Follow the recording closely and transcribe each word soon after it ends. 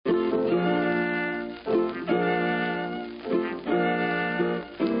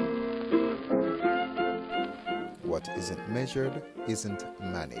what isn't measured isn't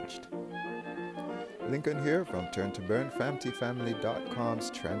managed. Lincoln here from Turn to Burn, FamilyFamily.com's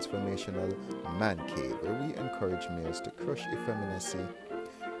transformational man cave, where we encourage males to crush effeminacy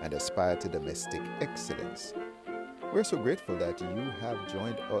and aspire to domestic excellence. We're so grateful that you have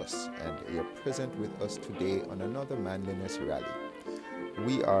joined us and you're present with us today on another manliness rally.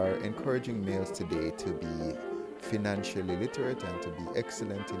 We are encouraging males today to be financially literate and to be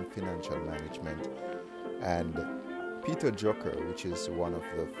excellent in financial management. And Peter Drucker, which is one of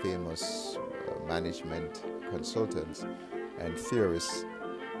the famous management consultants and theorists,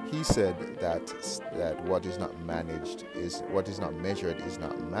 he said that what is not managed is what is not measured is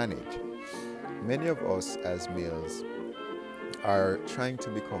not managed. Many of us as males are trying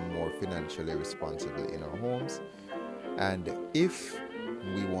to become more financially responsible in our homes, and if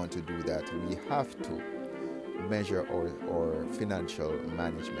we want to do that, we have to measure our financial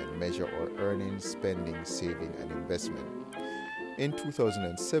management, measure our earnings, spending, saving, and investment. In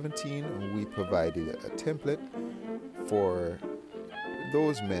 2017, we provided a template for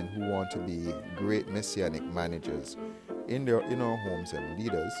those men who want to be great messianic managers in our homes and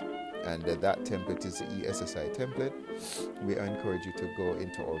leaders, and that template is the ESSI template. We encourage you to go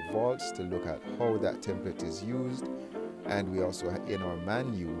into our vaults to look at how that template is used. And we also, in our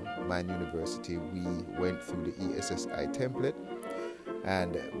Man University, we went through the ESSI template.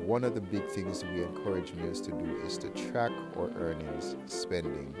 And one of the big things we encourage males to do is to track our earnings,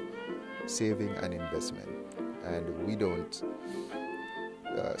 spending, saving, and investment. And we don't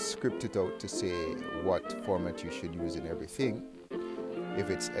script it out to say what format you should use in everything, if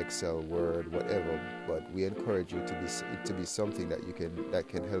it's Excel, Word, whatever. But we encourage you to be something that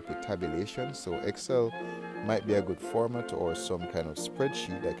can help with tabulation. So Excel might be a good format, or some kind of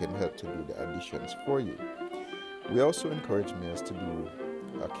spreadsheet that can help to do the additions for you. We also encourage males to do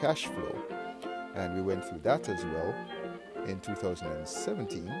a cash flow, and we went through that as well in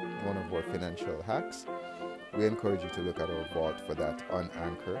 2017, one of our financial hacks. We encourage you to look at our vault for that on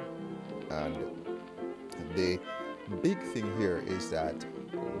Anchor. And the big thing here is that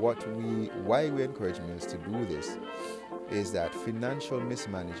why we encourage males to do this is that financial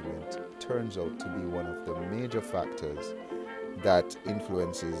mismanagement turns out to be one of the major factors that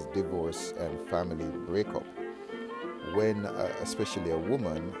influences divorce and family breakup. When especially a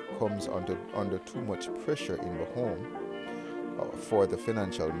woman comes under too much pressure in the home for the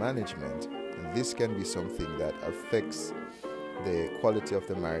financial management, this can be something that affects the quality of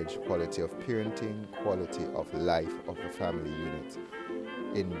the marriage, quality of parenting, quality of life of the family unit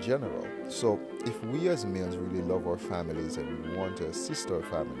in general. So if we as males really love our families and we want to assist our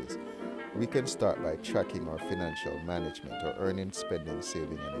families, we can start by tracking our financial management, our earning, spending,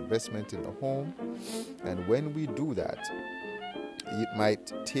 saving, and investment in the home. And when we do that, it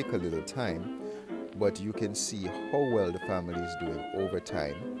might take a little time, but you can see how well the family is doing over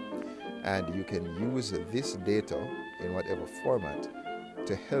time. And you can use this data in whatever format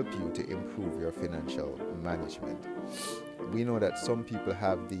to help you to improve your financial management. We know that some people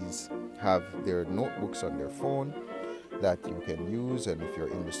have their notebooks on their phone that you can use, and if you're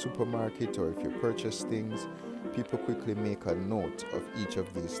in the supermarket or if you purchase things, people quickly make a note of each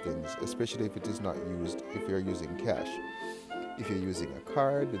of these things, especially if it is not used, if you're using cash. If you're using a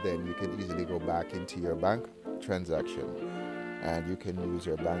card, then you can easily go back into your bank transaction, and you can use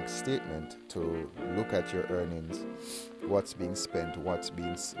your bank statement to look at your earnings, what's being spent, what's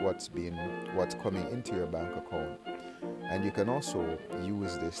coming into your bank account. And you can also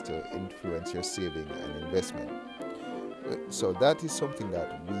use this to influence your saving and investment. So that is something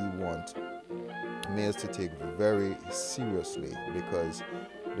that we want males to take very seriously, because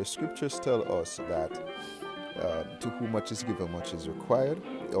the scriptures tell us that to whom much is given, much is required.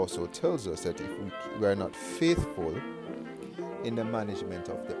 It also tells us that if we are not faithful in the management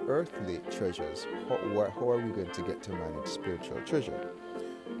of the earthly treasures, how are we going to get to manage spiritual treasure?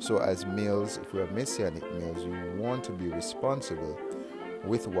 So as males, if we are messianic males, we want to be responsible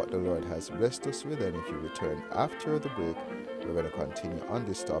with what the Lord has blessed us with. And if you return after the break, we're going to continue on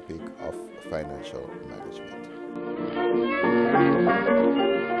this topic of financial management.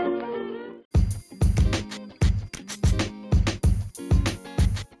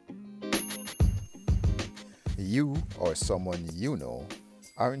 You or someone you know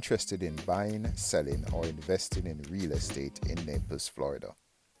are interested in buying, selling, or investing in real estate in Naples, Florida.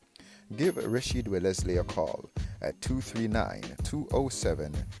 Give Rashid Wellesley a call at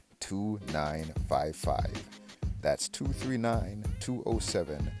 239-207-2955. That's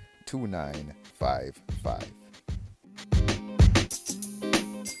 239-207-2955.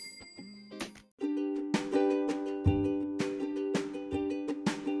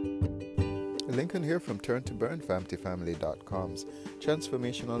 Lincoln here from Turn to Burn FamilyFamily.com's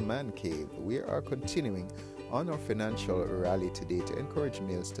Transformational Man Cave. We are continuing on our financial rally today to encourage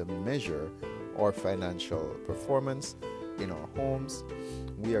males to measure our financial performance in our homes.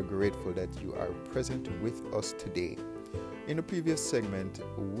 We are grateful that you are present with us today. In the previous segment,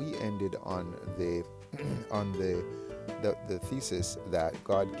 we ended on the thesis that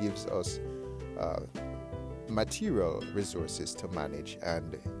God gives us material resources to manage,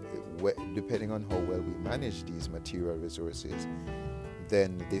 and depending on how well we manage these material resources,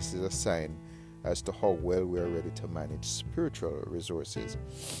 then this is a sign as to how well we are ready to manage spiritual resources.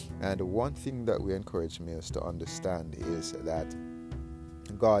 And one thing that we encourage males to understand is that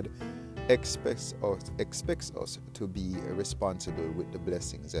God expects us to be responsible with the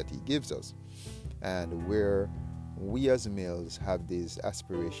blessings that He gives us. And where we as males have these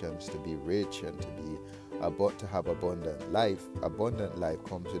aspirations to be rich and to have abundant life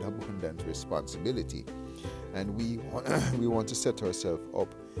comes with abundant responsibility. And we want to set ourselves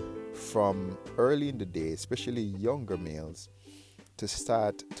up from early in the day, especially younger males, to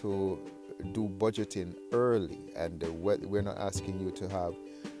start to do budgeting early. And we're not asking you to have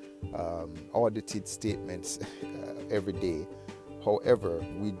audited statements every day. However,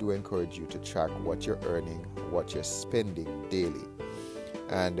 we do encourage you to track what you're earning, what you're spending daily.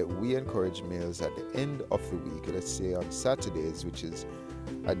 And we encourage males at the end of the week, let's say on Saturdays, which is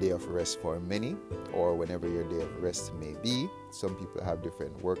a day of rest for many, or whenever your day of rest may be. Some people have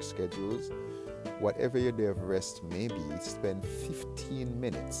different work schedules. Whatever your day of rest may be, spend 15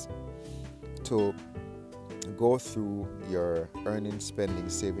 minutes to go through your earning, spending,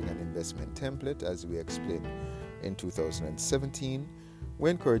 saving, and investment template, as we explained in 2017. We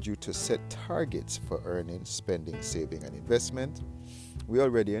encourage you to set targets for earning, spending, saving, and investment. We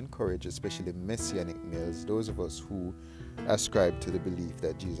already encourage, especially Messianic males, those of us who ascribe to the belief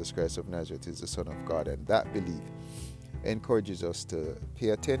that Jesus Christ of Nazareth is the Son of God, and that belief encourages us to pay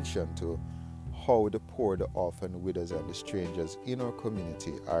attention to how the poor, the orphan, widows, and the strangers in our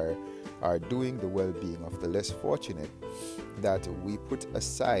community are doing, the well-being of the less fortunate, that we put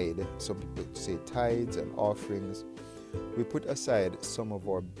aside, some people say tithes and offerings, we put aside some of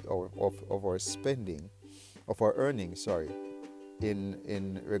our spending, of our earnings,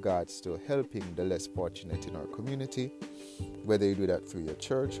 in regards to helping the less fortunate in our community, whether you do that through your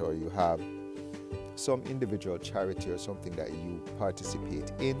church or you have some individual charity or something that you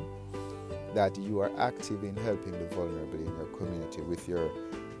participate in, that you are active in helping the vulnerable in your community with your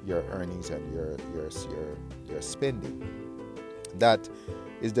earnings and your spending. That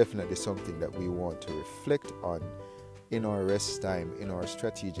is definitely something that we want to reflect on in our rest time, in our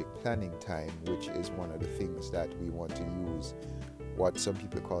strategic planning time, which is one of the things that we want to use what some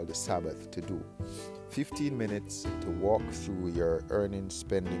people call the Sabbath to do. 15 minutes to walk through your earning,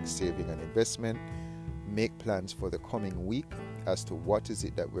 spending, saving, and investment. Make plans for the coming week as to what is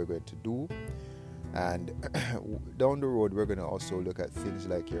it that we're going to do. And down the road, we're going to also look at things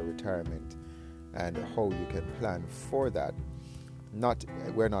like your retirement and how you can plan for that.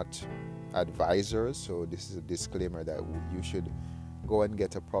 We're not advisors, so this is a disclaimer that you should go and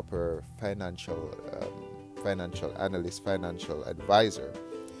get a proper financial analyst, financial advisor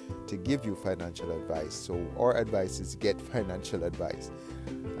to give you financial advice. So our advice is get financial advice.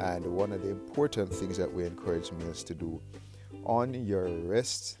 And one of the important things that we encourage males to do on your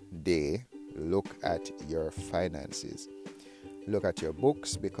rest day, look at your finances. Look at your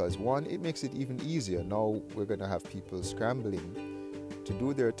books, because one, it makes it even easier. Now we're going to have people scrambling to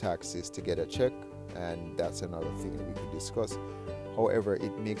do their taxes to get a check, and that's another thing that we could discuss. However,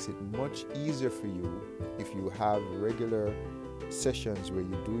 it makes it much easier for you if you have regular sessions where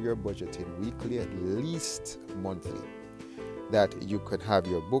you do your budgeting weekly, at least monthly, that you could have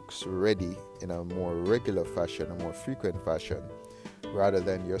your books ready in a more regular fashion, a more frequent fashion, rather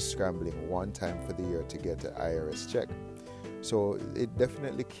than you're scrambling one time for the year to get an IRS check. So it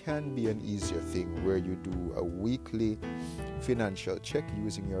definitely can be an easier thing where you do a weekly financial check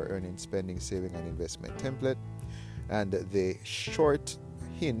using your earning, spending, saving, and investment template. And the short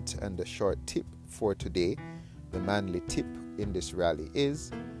hint and the short tip for today, the manly tip in this rally,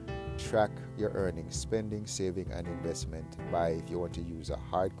 is track your earnings, spending, saving, and investment by, if you want to use a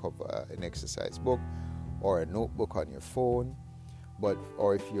hardcover, an exercise book, or a notebook on your phone,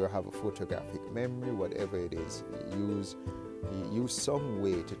 or if you have a photographic memory, whatever it is, use some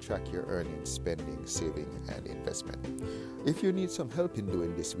way to track your earnings, spending, saving, and investment. If you need some help in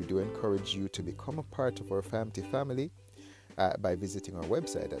doing this, we do encourage you to become a part of our FAMT family by visiting our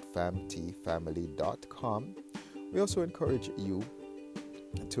website at famtfamily.com. We also encourage you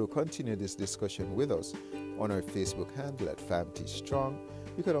to continue this discussion with us on our Facebook handle at FAMT Strong,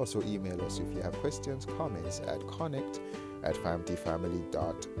 You can also email us if you have questions, comments at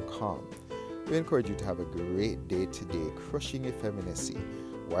connect@famtifamily.com. We encourage you to have a great day today, crushing effeminacy.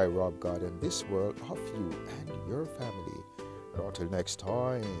 Why rob God and this world of you and your family? Until next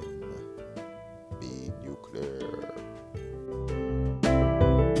time, be nuclear.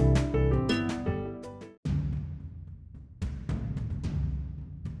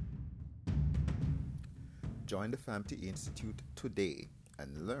 Join the Family Institute today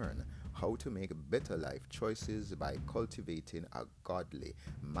and learn how to make better life choices by cultivating a godly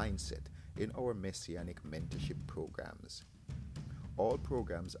mindset in our Messianic mentorship programs. All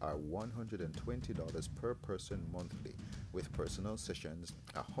programs are $120 per person monthly, with personal sessions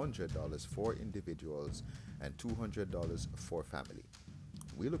 $100 for individuals and $200 for family.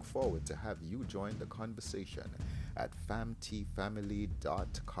 We look forward to have you join the conversation at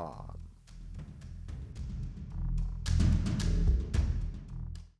famtifamily.com.